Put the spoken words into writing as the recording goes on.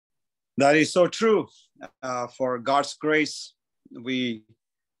That is so true. For God's grace, we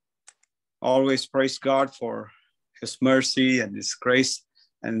always praise God for his mercy and his grace.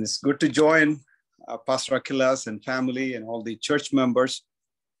 And it's good to join Pastor Aquilas and family and all the church members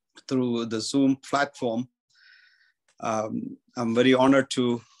through the Zoom platform. I'm very honored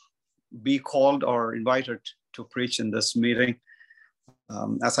to be called or invited to preach in this meeting.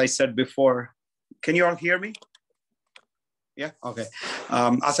 As I said before, can you all hear me? Yeah, okay.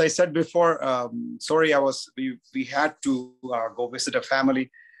 As I said before, sorry, we had to go visit a family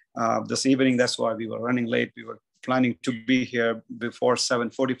this evening. That's why we were running late. We were planning to be here before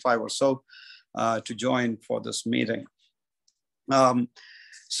 7:45 or so to join for this meeting.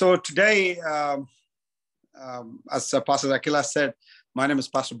 So today, as Pastor Aquila said, my name is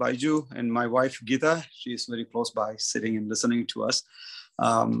Pastor Byju, and my wife Gita, she is very close by, sitting and listening to us.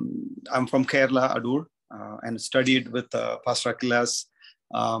 I'm from Kerala, Adur, and studied with Pastor Aquilas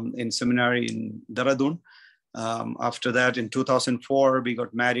in seminary in Dehradun. After that, in 2004, we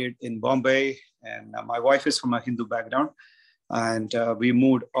got married in Bombay, and my wife is from a Hindu background, and we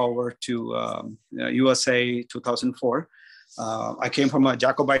moved over to USA 2004. I came from a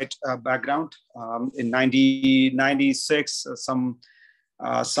Jacobite background. In 1996,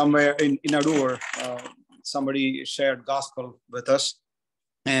 somewhere in Adur, somebody shared gospel with us,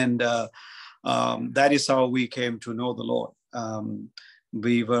 and that is how we came to know the Lord.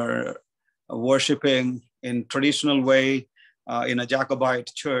 We were worshiping in traditional way in a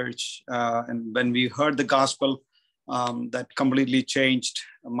Jacobite church, and when we heard the gospel, that completely changed.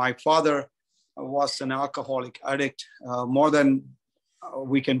 My father was an alcoholic addict, more than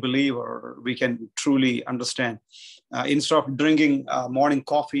we can believe or we can truly understand. Instead of drinking morning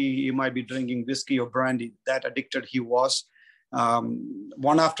coffee, he might be drinking whiskey or brandy. That addicted he was.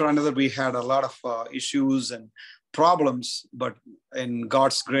 One after another, we had a lot of issues and problems, but in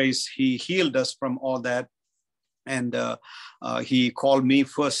God's grace, he healed us from all that. And he called me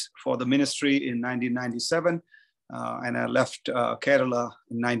first for the ministry in 1997. And I left Kerala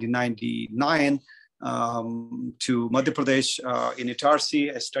in 1999 to Madhya Pradesh in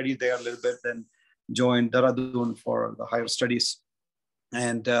Itarsi. I studied there a little bit, then joined Dehradun for the higher studies.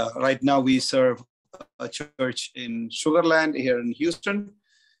 And right now we serve a church in Sugarland here in Houston.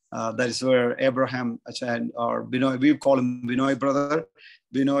 That is where Abraham or Binoy, we call him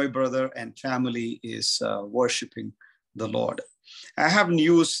Binoy brother and family is worshiping the Lord. I haven't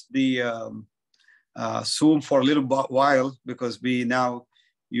used the Zoom for a little while because we now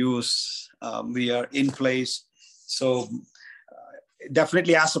use, we are in place. So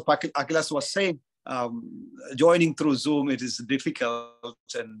definitely, as Aquilas was saying, joining through Zoom, it is difficult.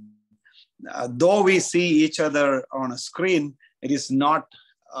 And though we see each other on a screen, it is not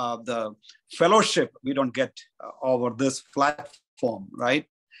the fellowship we don't get over this platform, right?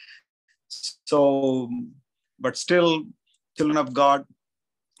 So, but still, children of God,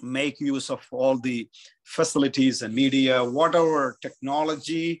 make use of all the facilities and media, whatever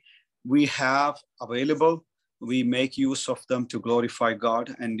technology we have available, we make use of them to glorify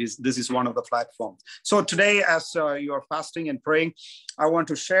God. And this is one of the platforms. So today, as you're fasting and praying, I want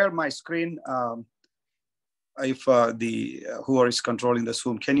to share my screen. If whoever is controlling the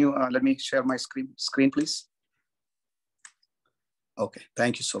Zoom, can you let me share my screen, please? Okay,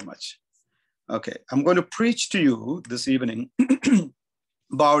 thank you so much. Okay, I'm going to preach to you this evening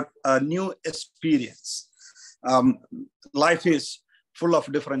about a new experience. Life is full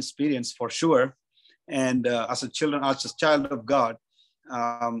of different experience for sure. And as a child of God,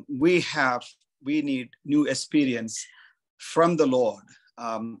 we need new experience from the Lord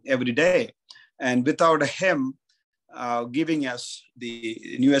every day. And without him giving us the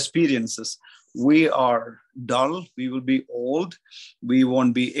new experiences, we are dull, we will be old, we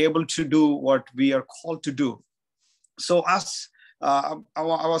won't be able to do what we are called to do. So as I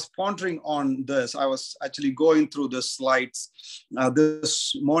was pondering on this, I was actually going through the slides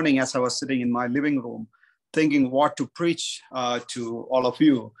this morning as I was sitting in my living room, thinking what to preach to all of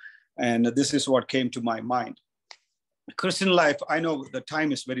you. And this is what came to my mind. Christian life, I know the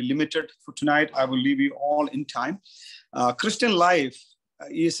time is very limited for tonight. I will leave you all in time. Christian life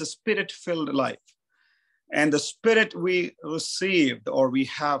is a spirit-filled life. And the spirit we received or we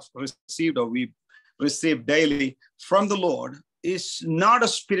have received or we receive daily from the Lord is not a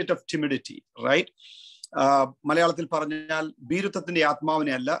spirit of timidity, right? മലയാളത്തിൽ പറഞ്ഞാൽ ഭീരുത്വത്തിന്റെ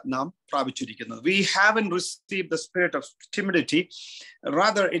ആത്മാവിനെ അല്ല നാം പ്രാപിച്ചിരിക്കുന്നത്. We haven't received the spirit of timidity.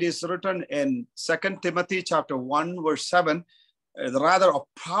 Rather, it is written in 2 Timothy chapter 1, verse 7, rather of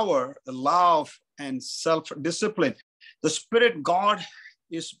power, love, and self-discipline. The Spirit God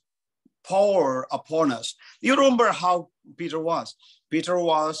is power upon us. You remember how Peter was. Peter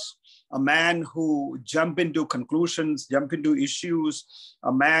was a man who jump into conclusions, jump into issues,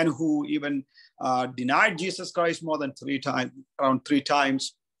 a man who even denied Jesus Christ more than around three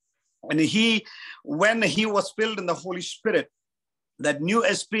times. And when he was filled in the Holy Spirit, that new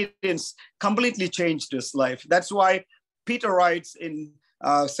experience completely changed his life. That's why Peter writes in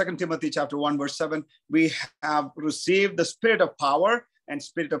 2 Timothy chapter 1, verse 7, we have received the spirit of power and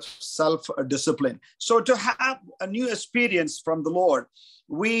spirit of self-discipline. So to have a new experience from the Lord,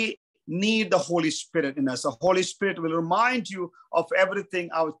 we need the Holy Spirit in us. The Holy Spirit will remind you of everything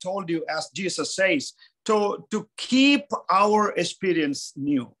I've told you, as Jesus says, to keep our experience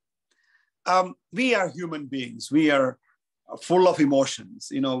new. We are human beings. We are full of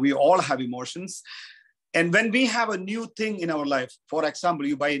emotions. We all have emotions. And when we have a new thing in our life, for example,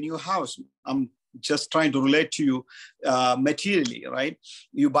 you buy a new house. I'm just trying to relate to you materially, right?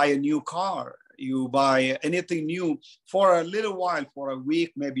 You buy a new car. You buy anything new for a little while, for a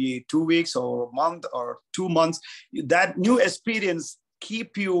week, maybe 2 weeks or a month or 2 months. That new experience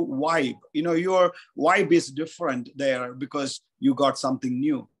keep you vibe. Your vibe is different there because you got something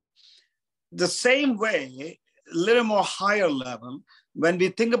new. The same way, a little more higher level, when we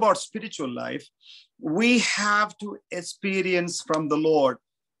think about spiritual life, we have to experience from the Lord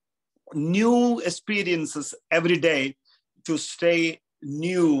new experiences every day to stay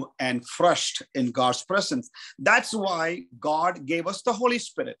new and fresh in God's presence. That's why God gave us the Holy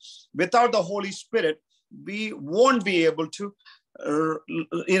Spirit. Without the Holy Spirit, we won't be able to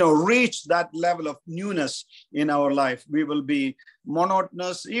reach that level of newness in our life. We will be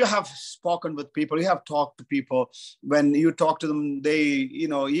monotonous. You have spoken with people, you have talked to people. When you talk to them, they,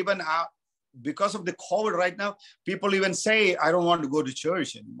 even because of the COVID right now, people even say, I don't want to go to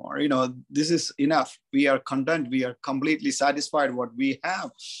church anymore. This is enough. We are content. We are completely satisfied what we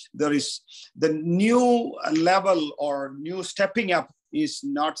have. There is the new level or new stepping up is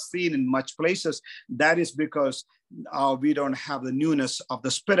not seen in much places. That is because we don't have the newness of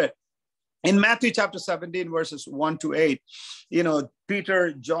the Spirit. In Matthew chapter 17, verses 1 to 8,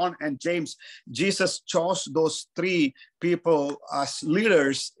 Peter, John, and James, Jesus chose those three people as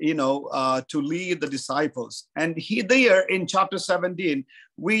leaders, to lead the disciples. And there in chapter 17,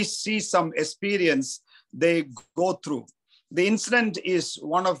 we see some experience they go through. The incident is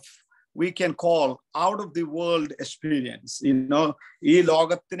one of, we can call, out of the world experience. Ee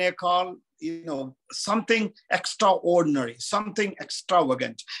logathinekal, something extraordinary, something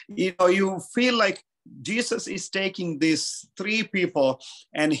extravagant. You feel like Jesus is taking these three people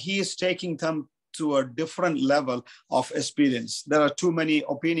and he is taking them to a different level of experience. There are too many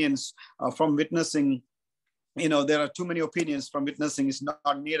opinions from witnessing. There are too many opinions from witnessing is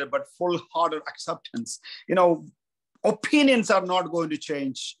not needed, but full-hearted acceptance. Opinions are not going to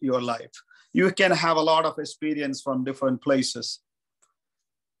change your life. You can have a lot of experience from different places.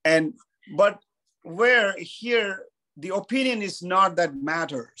 But where here, the opinion is not that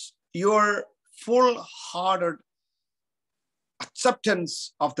matters. Your full-hearted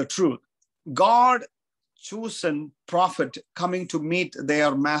acceptance of the truth. God chosen prophet coming to meet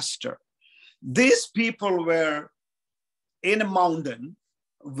their master. These people were in a mountain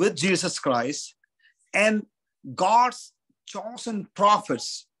with Jesus Christ, and God's chosen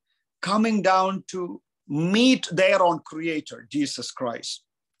prophets coming down to meet their own creator, Jesus Christ.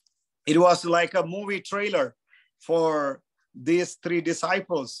 It was like a movie trailer for these three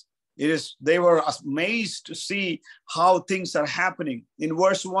disciples. They were amazed to see how things are happening. In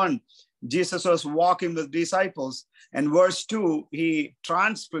verse 1, Jesus was walking with disciples, and verse 2, he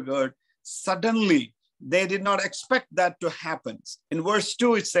transfigured suddenly. They did not expect that to happen. In verse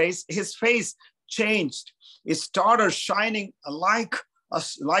 2, it says, his face changed. It started shining like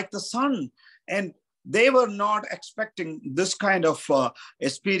the sun. And they were not expecting this kind of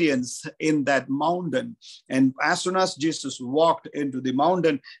experience in that mountain. And as soon as Jesus walked into the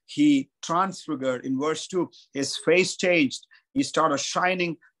mountain, he transfigured. In verse 2, his face changed. He started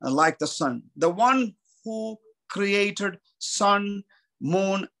shining like the sun. The one who created sun,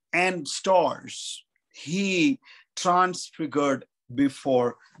 moon, and stars, he transfigured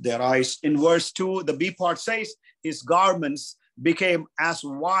before their eyes. In verse 2, the B part says, his garments became as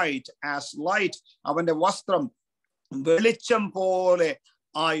white as light. Avante vastram velicham pole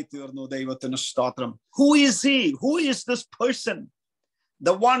aayi teernu deivathinu stotram. Who is he? Who is this person?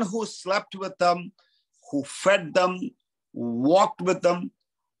 The one who slept with them, who fed them, walked with them,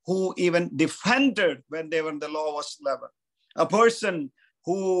 who even defended when they were in the lowest level. A person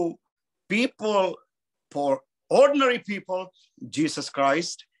who for ordinary people, Jesus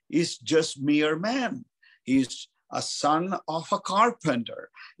Christ is just mere man. He's a son of a carpenter.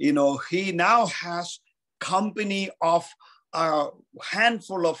 He now has company of a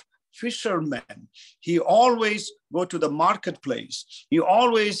handful of fishermen. He always go to the marketplace. He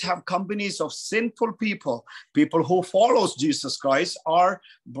always have companies of sinful people, people who follows Jesus Christ, are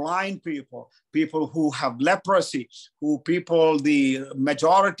blind people, people who have leprosy, the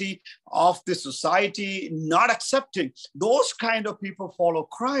majority of the society not accepting. Those kind of people follow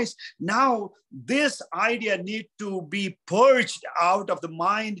Christ. Now, this idea need to be purged out of the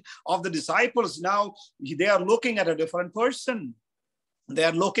mind of the disciples. Now, they are looking at a different person. They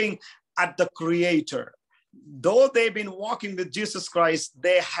are looking at the Creator. Though they've been walking with Jesus Christ,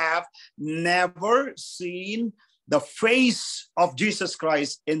 they have never seen the face of Jesus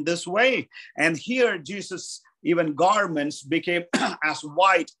Christ in this way. And here, Jesus, even garments became as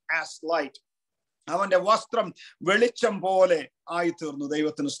white as light. അവന്റെ വസ്ത്രം വെളിച്ചം പോലെ ആയി തീർന്നു.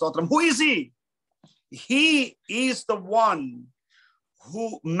 ദൈവത്തിന് സ്തോത്രം. Who is he? He is the one who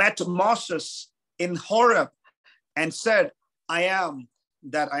met Moses in Horeb and said, I am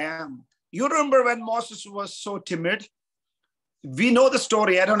that I am. You remember when Moses was so timid? We know the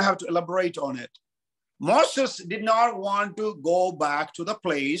story. I don't have to elaborate on it. Moses did not want to go back to the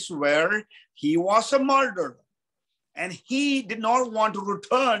place where he was a murderer. And he did not want to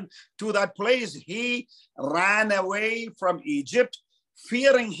return to that place. He ran away from Egypt,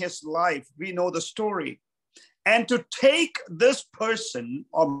 fearing his life. We know the story. And to take this person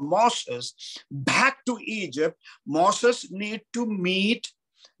or Moses back to Egypt, Moses need to meet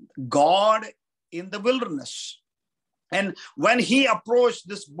God in the wilderness. And when he approached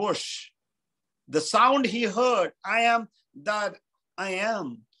this bush, the sound he heard, I am that I am,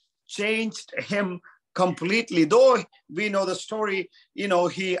 changed him completely. Though we know the story,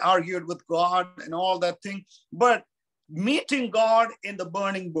 he argued with God and all that thing, but meeting God in the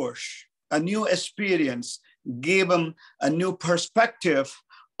burning bush, a new experience, gave him a new perspective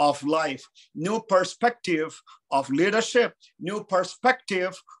of life, new perspective of leadership, new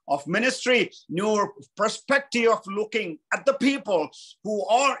perspective of ministry, new perspective of looking at the people who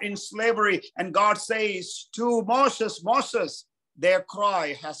are in slavery. And God says to Moses, Moses, their cry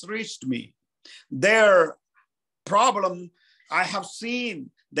has reached me. Their problem I have seen,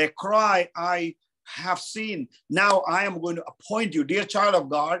 their cry I have seen. Now I am going to appoint you, dear child of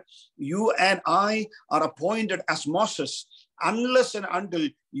God. You and I are appointed as Moses. Unless and until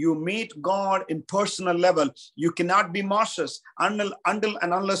you meet God in personal level, you cannot be Moses. Until and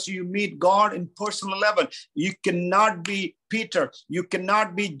unless you meet God in personal level, you cannot be Peter. You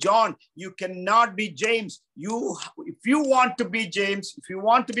cannot be John. You cannot be James. If you want to be James, if you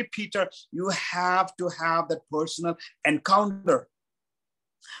want to be Peter, you have to have that personal encounter.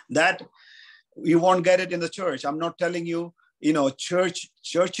 That you won't get it in the church. I'm not telling you,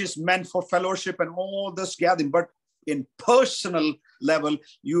 church is meant for fellowship and all this gathering, but in personal level,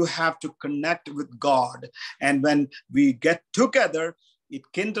 you have to connect with God. And when we get together, it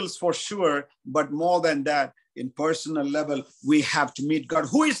kindles for sure. But more than that, in personal level, we have to meet God.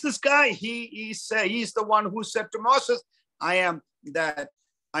 Who is this guy? He's the one who said to Moses, I am that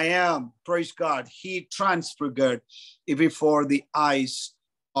I am. Praise God. He transfigured before the eyes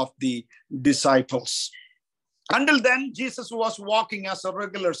of the disciples. Until then, Jesus was walking as a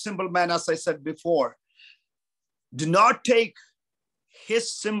regular, simple man, as I said before. Do not take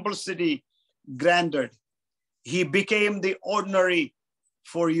his simplicity granted. He became the ordinary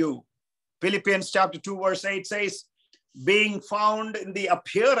for you. Philippians chapter 2 verse 8 says, being found in the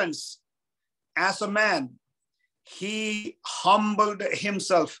appearance as a man, he humbled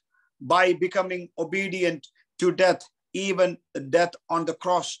himself by becoming obedient to death, even death on the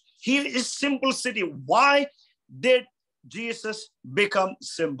cross. Here is simplicity. Why did Jesus become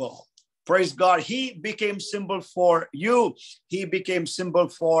simple? Praise God. He became symbol for you. He became symbol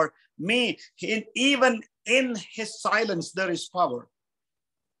for me. Even in his silence, there is power.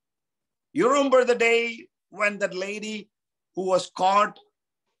 You remember the day when that lady who was caught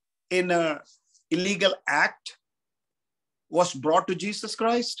in an illegal act was brought to Jesus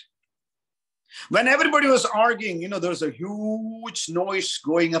Christ? When everybody was arguing, there was a huge noise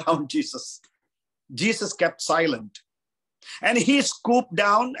going around Jesus. Jesus kept silent. And he scooped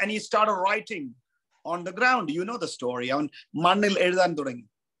down and he started writing on the ground. You know the story.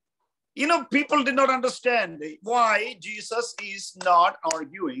 People did not understand why Jesus is not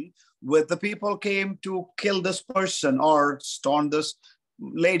arguing with the people came to kill this person or stone this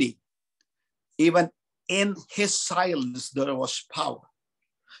lady. Even in his silence, there was power.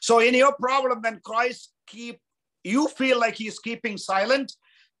 So in your problem, when Christ you feel like he's keeping silent,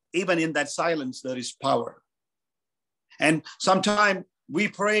 even in that silence, there is power. And sometimes we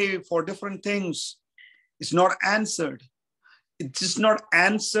pray for different things. It's not answered. It is not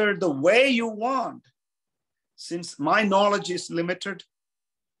answered the way you want. Since my knowledge is limited,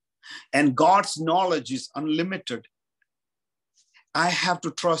 And God's knowledge is unlimited. I have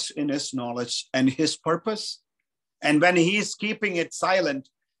to trust in his knowledge and his purpose. And when he is keeping it silent,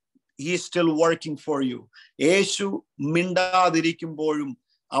 he is still working for you. Yeshu mindadirikkumboഴും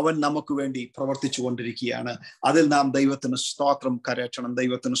അവൻ നമുക്ക് വേണ്ടി പ്രവർത്തിച്ചു കൊണ്ടിരിക്കുകയാണ്. അതിൽ നാം ദൈവത്തിന് സ്തോത്രം കരയറ്റണം.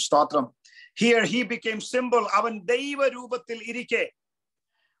 ദൈവത്തിന് സ്തോത്രം. Here he became symbol. അവൻ ദൈവരൂപത്തിൽ ഇരിക്കെ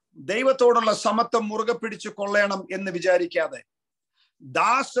ദൈവത്തോടുള്ള സമത്വം മുറുകെ പിടിച്ചു കൊള്ളണം എന്ന് വിചാരിക്കാതെ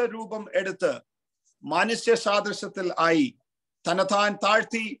ദാസരൂപം എടുത്ത് മനുഷ്യ സാദൃശ്യത്തിൽ ആയി തന്നെത്താൻ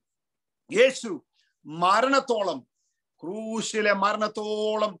താഴ്ത്തി യേശു മരണത്തോളം, ക്രൂശിലെ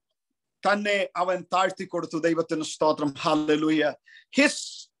മരണത്തോളം തന്നെ അവൻ താഴ്ത്തി കൊടുത്തു. ദൈവത്തിന് സ്തോത്രം. Hallelujah. His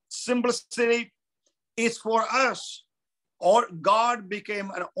simplicity is for us. Or God became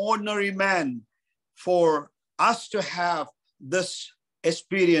an ordinary man for us to have this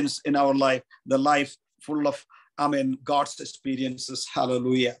experience in our life, the life full of, God's experiences.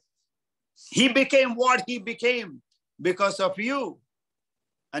 Hallelujah. He became what he became because of you.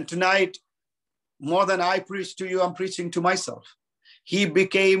 And tonight, more than I preach to you, I'm preaching to myself. He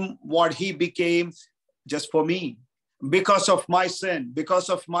became what he became just for me, because of my sin, because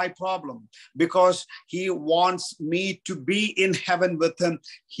of my problem, because he wants me to be in heaven with him.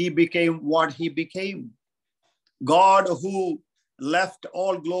 He became what he became. God, who left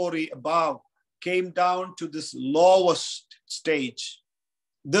all glory above, came down to this lowest stage,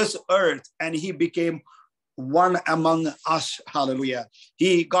 this earth, and he became one among us. Hallelujah.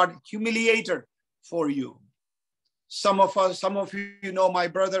 He got humiliated for you. Some of you know, my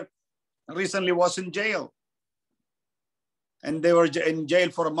brother recently was in jail. And they were in jail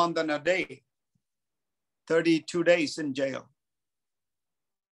for a month and a day, 32 days in jail.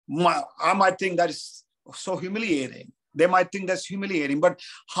 I might think that is so humiliating. They might think that's humiliating, but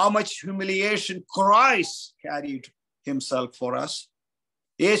how much humiliation Christ carried himself for us.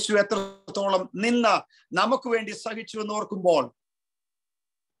 യേശു എത്രത്തോളം നിന്ന് നമുക്ക് വേണ്ടി സഹിച്ചു എന്ന് ഓർക്കുമ്പോൾ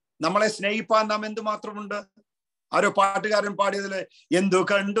നമ്മളെ സ്നേഹിപ്പാൻ നാം എന്തുമാത്രമുണ്ട്. ആരോ പാട്ടുകാരൻ പാടിയതില് എന്തു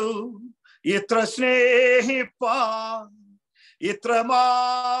കണ്ടു ഇത്ര സ്നേഹിപ്പാൻ ഇത്ര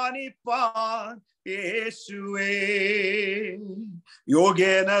മാനിപ്പാൻ യേശുവേ,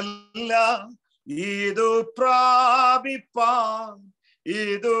 യോഗ്യനല്ല ഇതു പ്രാപിപ്പാൻ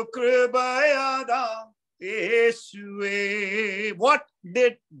ഇതു കൃപയാദാ യേശുവേ. What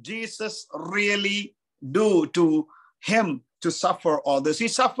did Jesus really do to him to suffer all this? He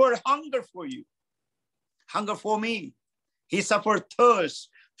suffered hunger for you, hunger for me. He suffered thirst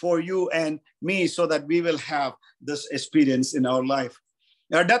for you and me so that we will have this experience in our life.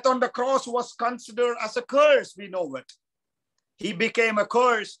 Death on the cross was considered as a curse. We know it. He became a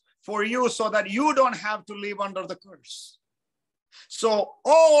curse for you so that you don't have to live under the curse. So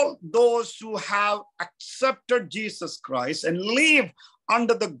all those who have accepted Jesus Christ and live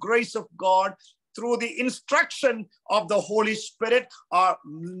under the grace of God through the instruction of the Holy Spirit are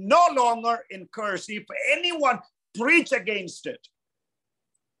no longer in curse. If anyone preach against it,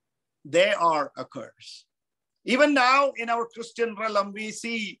 they are a curse. Even now in our Christian realm, we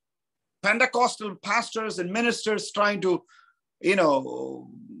see Pentecostal pastors and ministers trying to,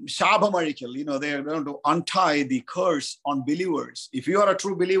 Shabamarical, they're going to untie the curse on believers. If you are a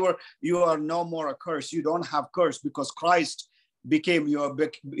true believer, you are no more a curse. You don't have curse because Christ became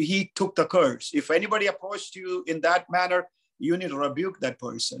he took the curse. If anybody approached you in that manner, you need to rebuke that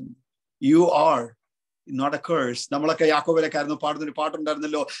person. You are not a curse. നമ്മളൊക്കെ യാക്കോബിലേക്കായിരുന്നു പാടുന്നൊരു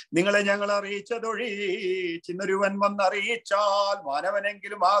പാട്ടുണ്ടായിരുന്നല്ലോ, നിങ്ങളെ ഞങ്ങൾ അറിയിച്ചതൊഴി ചിന്നൊരുവൻ വന്നറിയിച്ചാൽ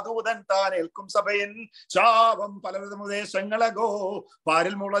മാനവനെങ്കിലും ആദൂതൻ താൻ ഏൽക്കും സഭയൻ ശാപം പലവിധ ഉപദേശങ്ങളകോ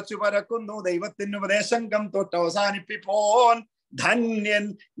പാരിൽ മുളച്ചു പരക്കുന്നു ദൈവത്തിന് ഉപദേശംഗം തൊട്ട് അവസാനിപ്പിപ്പോൻ ധന്യൻ.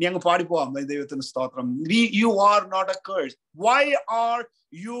 ഞങ്ങൾ പാടിപ്പോവാം ദൈവത്തിന് സ്തോത്രം. You are not a curse. Why are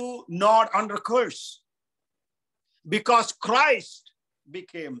you not under curse? Because Christ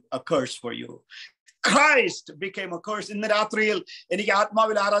became a curse for you. Christ became a curse. ഇന്ന് രാത്രിയിൽ എനിക്ക്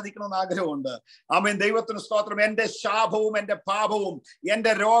ആത്മാവിൽ ആരാധിക്കണമെന്ന് ആഗ്രഹമുണ്ട്. ആമേൻ. ദൈവത്തിന് സ്തോത്രം. എന്റെ ശാപവും എന്റെ പാപവും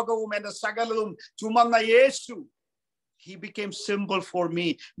എന്റെ രോഗവും എന്റെ സകലവും ചുമന്ന യേശു, he became symbol for me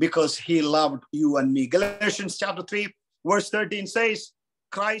because he loved you and me. Galatians chapter 3 verse 13 says,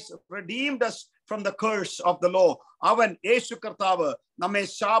 Christ redeemed us from the curse of the law. അവൻ യേശു കർത്താവ് നമ്മെ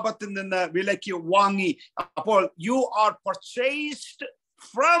ശാപത്തിൽ നിന്ന് വിലക്കി വാങ്ങി. അപ്പോൾ you are purchased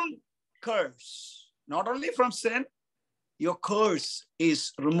from curse. Not only from sin, your curse is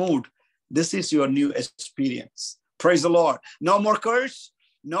removed. This is your new experience. Praise the Lord. No more curse,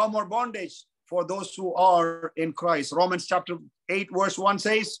 no more bondage for those who are in Christ. Romans chapter 8 verse 1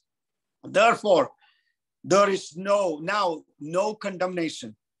 says, therefore, there is now no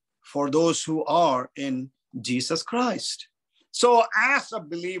condemnation for those who are in Jesus Christ. So as a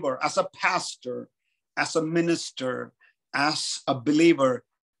believer, as a pastor, as a minister, as a believer,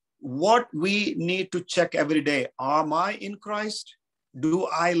 what we need to check every day, am I in Christ? Do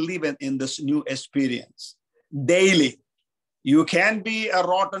I live in this new experience daily? You can be a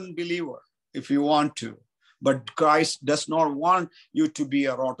rotten believer if you want to, but Christ does not want you to be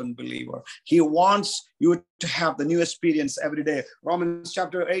a rotten believer. He wants you to have the new experience every day. Romans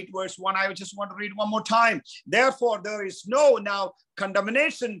chapter 8, verse 1, I just want to read one more time. Therefore, there is no now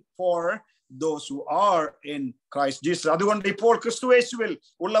condemnation for those who are in Christ Jesus. അതുകൊണ്ട് ഇപ്പോൾ ക്രിസ്തുയേശുവിൽ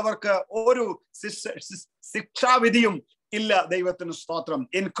ഉള്ളവർക്ക് ഒരു ശിക്ഷാവിധിയും ഇല്ല. ദൈവത്തിന് സ്തോത്രം.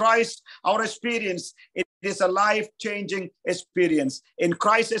 In Christ, our experience, it is a life-changing experience. In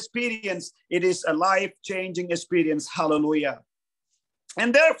Christ's experience, it is a life-changing experience. Hallelujah. And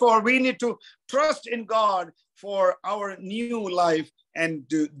therefore, we need to trust in God for our new life and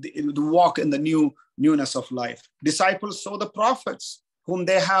to walk in the newness of life. Disciples saw the prophets whom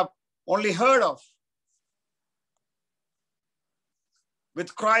they have only heard of. With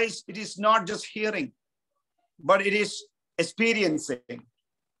Christ, it is not just hearing, but it is experiencing.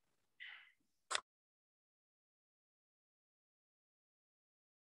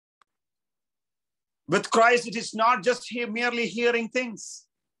 With Christ, it is not just merely hearing things.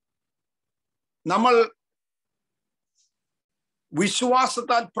 നമ്മൾ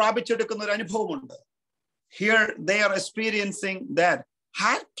വിശ്വാസത്താൽ പ്രാപിച്ചെടുക്കുന്ന ഒരു അനുഭവമുണ്ട്. Here they are experiencing that.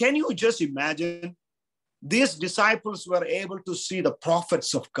 Can you just imagine? These disciples were able to see the prophets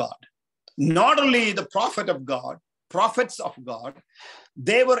of God. Not only the prophets of God,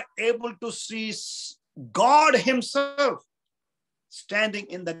 they were able to see God himself standing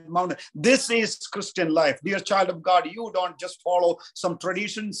in that mountain. This is Christian life. Dear child of God, you don't just follow some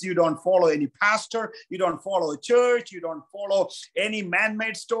traditions. You don't follow any pastor. You don't follow a church. You don't follow any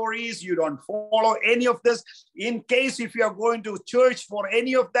man-made stories. You don't follow any of this. In case if you are going to church for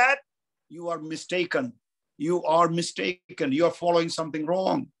any of that, you are mistaken. You are mistaken. You are following something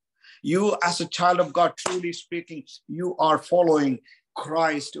wrong. You, as a child of God, truly speaking, you are following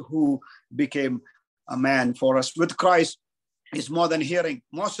Christ who became a man for us. With Christ, is more than hearing.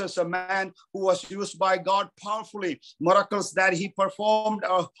 Moses, a man who was used by God powerfully, miracles that he performed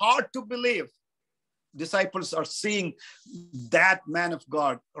are hard to believe. Disciples are seeing that man of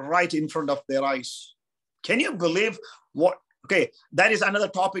God right in front of their eyes. Can you believe what? Okay, that is another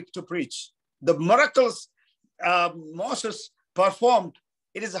topic to preach. The miracles Moses performed,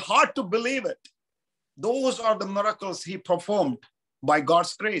 it is hard to believe it. Those are the miracles he performed. By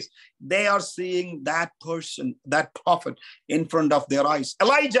God's grace, they are seeing that person, that prophet in front of their eyes.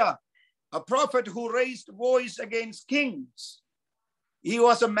 Elijah, a prophet who raised voice against kings. He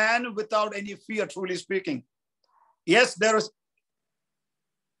was a man without any fear, truly speaking. Yes, there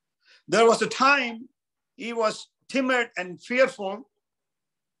was a time he was timid and fearful,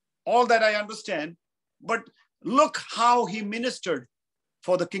 all that I understand, but look how he ministered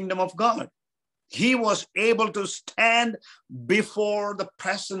for the kingdom of God. He was able to stand before the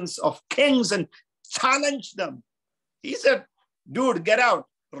presence of kings and challenge them. He said, dude, get out,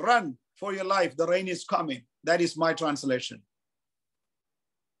 run for your life. The rain is coming. That is my translation.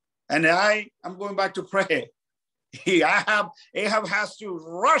 And I am going back to pray. Ahab has to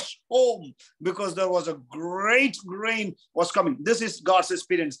rush home because there was a great rain was coming. This is God's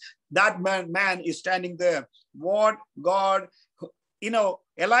experience. That man is standing there. What God,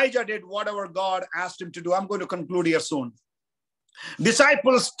 Elijah did whatever God asked him to do. I'm going to conclude here soon.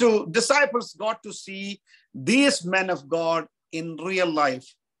 Disciples got to see these men of God in real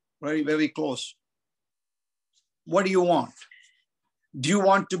life, very, very close. What do you want? Do you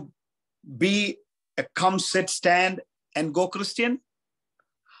want to be a come, sit, stand, and go Christian?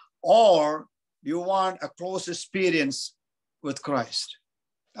 Or do you want a close experience with Christ?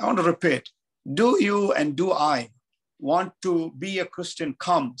 I want to repeat. Do you and do I want to be a Christian?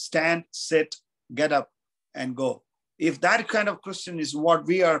 Come, stand, sit, get up, and go. If that kind of Christian is what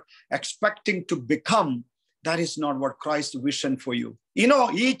we are expecting to become, that is not what Christ's vision for you.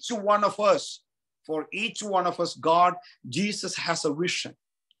 Each one of us, for each one of us, God, Jesus has a vision.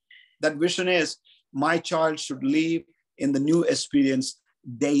 That vision is, my child should live in the new experience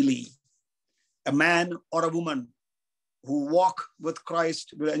daily. A man or a woman who walk with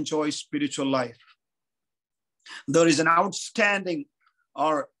Christ will enjoy spiritual life. There is an outside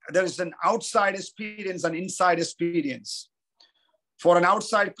experience and inside experience. For an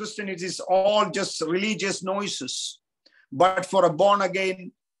outside Christian, it is all just religious noises. But for a born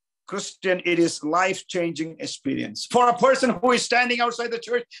again Christian, it is life-changing experience. For a person who is standing outside the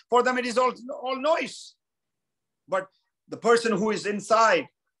church, for them it is all noise. But the person who is inside,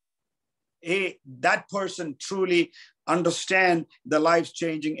 that person truly understand the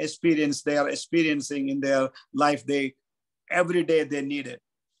life-changing experience they are experiencing in their life. Every day they need it.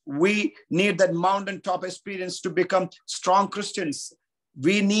 We need that mountaintop experience to become strong Christians.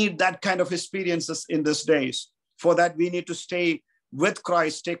 We need that kind of experiences in these days. For that, we need to stay with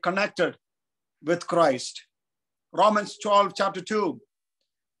Christ, stay connected with Christ. Romans 12, chapter 2.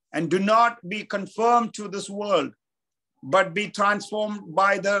 And do not be conformed to this world, but be transformed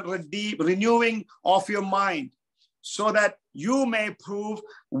by the renewing of your mind, so that you may prove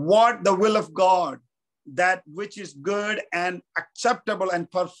what the will of God, that which is good and acceptable and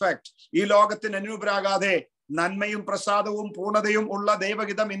perfect. Ee lokathinu anubhragade nanmayum prasadavum poornadayum ulla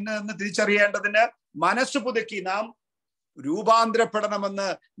devahitam innu തിരിച്ചറിയേണ്ടതിന് മനസ്സ് പുതുക്കി നാം രൂപാന്തരപ്പെടണമെന്ന്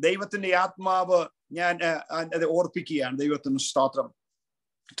ദൈവത്തിന്റെ ആത്മാവ് ഞാൻ ഓർപ്പിക്കുകയാണ്. ദൈവത്തിന് സ്തോത്രം.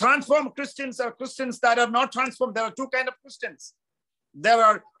 Transformed Christians are Christians that are not transformed. There are two kinds of Christians. There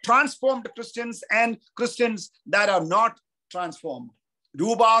are transformed Christians and Christians that are not transformed.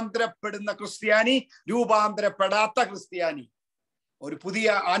 രൂപാന്തരപ്പെടുന്ന ക്രിസ്ത്യാനി, രൂപാന്തരപ്പെടാത്ത ക്രിസ്ത്യാനി. ഒരു പുതിയ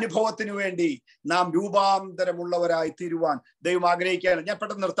അനുഭവത്തിന് വേണ്ടി നാം രൂപാന്തരമുള്ളവരായി തീരുവാൻ ദൈവം ആഗ്രഹിക്കുകയാണ്. ഞാൻ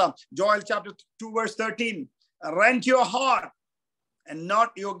പെട്ടെന്ന് നിർത്താം. Joel chapter 2 verse 13. Rent your heart and not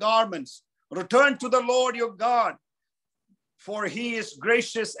your garments. Return to the Lord your God, for he is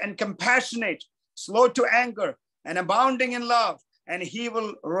gracious and compassionate, slow to anger and abounding in love, and he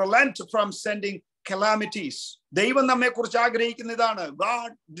will relent from sending calamities. ദൈവം നമ്മെ കുറിച്ച് ആഗ്രഹിക്കുന്നതാണ്. God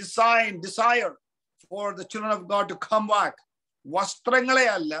desire for the children of God to come back. വസ്ത്രങ്ങളെ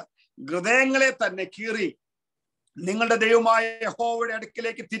അല്ല, ഹൃദയങ്ങളെ തന്നെ കീറി നിങ്ങളുടെ ദൈവമായ യഹോവയുടെ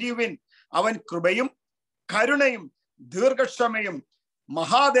അടുക്കിലേക്ക് തിരിയുവിൻ. അവൻ കൃപയും കരുണയും ദീർഘക്ഷമയും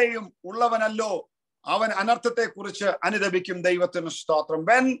മഹാദയും ഉള്ളവനല്ലോ. അവൻ അനർത്ഥത്തെ കുറിച്ച് അനുതപിക്കും. ദൈവത്തിന് സ്തോത്രം.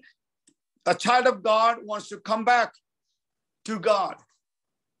 When the child of God wants to come back to God,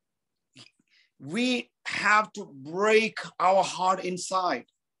 we have to break our heart inside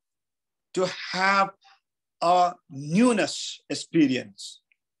to have a newness experience.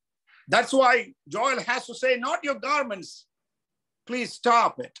 That's why Joel has to say, not your garments. Please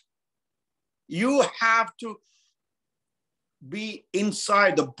stop it. You have to be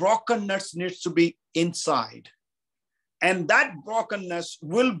inside. The brokenness needs to be inside. And that brokenness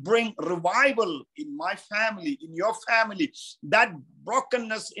will bring revival in my family, in your family. That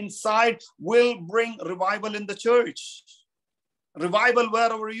brokenness inside will bring revival in the church. Revival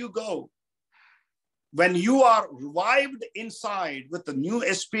wherever you go. When you are revived inside with the new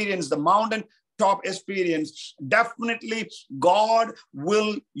experience, the mountain top experience, definitely God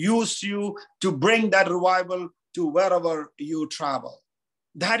will use you to bring that revival to wherever you travel.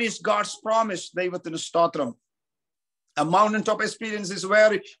 That is God's promise. Devathinu stotram. A mountaintop experience is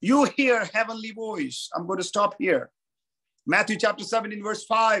where you hear heavenly voice. I'm going to stop here. Matthew chapter 17 verse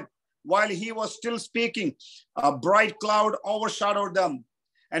 5. While he was still speaking, a bright cloud overshadowed them.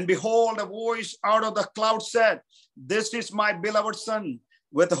 And behold, a voice out of the cloud said, "This is my beloved son,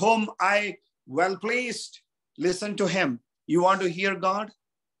 with whom I well pleased. Listen to him." You want to hear God?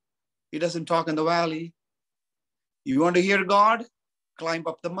 He doesn't talk in the valley. You want to hear God? Climb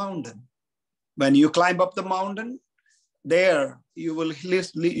up the mountain. When you climb up the mountain, there you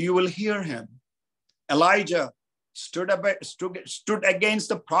will hear him. Elijah stood against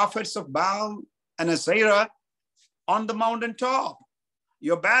the prophets of Baal and Asherah on the mountaintop.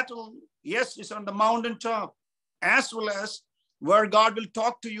 Your battle, yes, is on the mountaintop, as well as where God will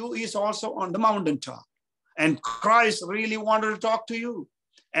talk to you is also on the mountaintop. And Christ really wanted to talk to you,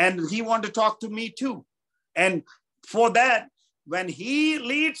 and he wanted to talk to me too. And for that, when he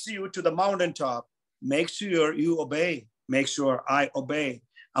leads you to the mountaintop, make sure you obey. Make sure I obey.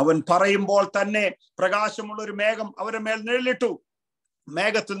 അവൻ പറയുമ്പോൾ തന്നെ പ്രകാശമുള്ള ഒരു മേഘം അവരുടെ മേൽ നിഴലിട്ടു.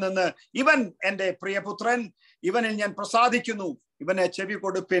 മേഘത്തിൽ നിന്ന്, ഇവൻ എൻ്റെ പ്രിയപുത്രൻ, ഇവനിൽ ഞാൻ പ്രസാദിക്കുന്നു, ഇവനെ ചെവി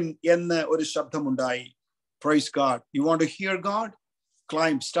കൊടുപ്പിൻ എന്ന് ഒരു ശബ്ദമുണ്ടായി. Praise God. You want to hear God?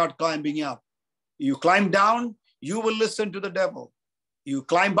 Start climbing up. You climb down, you will listen to the devil. You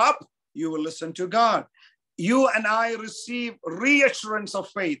climb up, you will listen to God. You and I receive reassurance of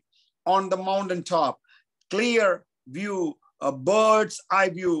faith on the mountaintop. Clear view, a bird's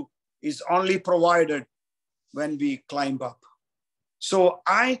eye view is only provided when we climb up. So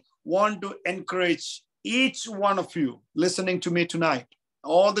I want to encourage each one of you listening to me tonight,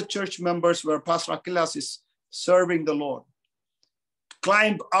 all the church members where Pastor Aquilas is serving the Lord,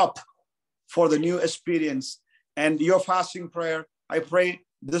 climb up for the new experience. And your fasting prayer, I pray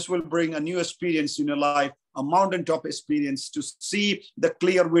this will bring a new experience in your life, a mountaintop experience, to see the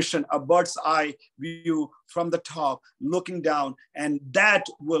clear vision, a bird's eye view from the top, looking down. And that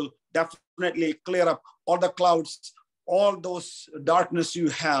will definitely clear up all the clouds, all those darkness you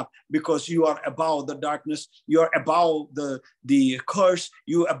have, because you are above the darkness, you are above the curse,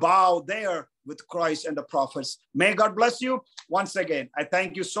 you are above there with Christ and the prophets. May God bless you. Once again, I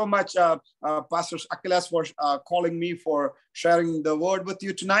thank you so much, Pastor Achilles, for calling me for sharing the word with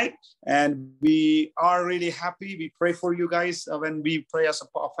you tonight. And we are really happy. We pray for you guys when we pray as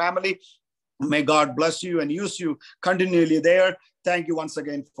a family. May God bless you and use you continually there. Thank you once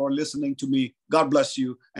again for listening to me. God bless you.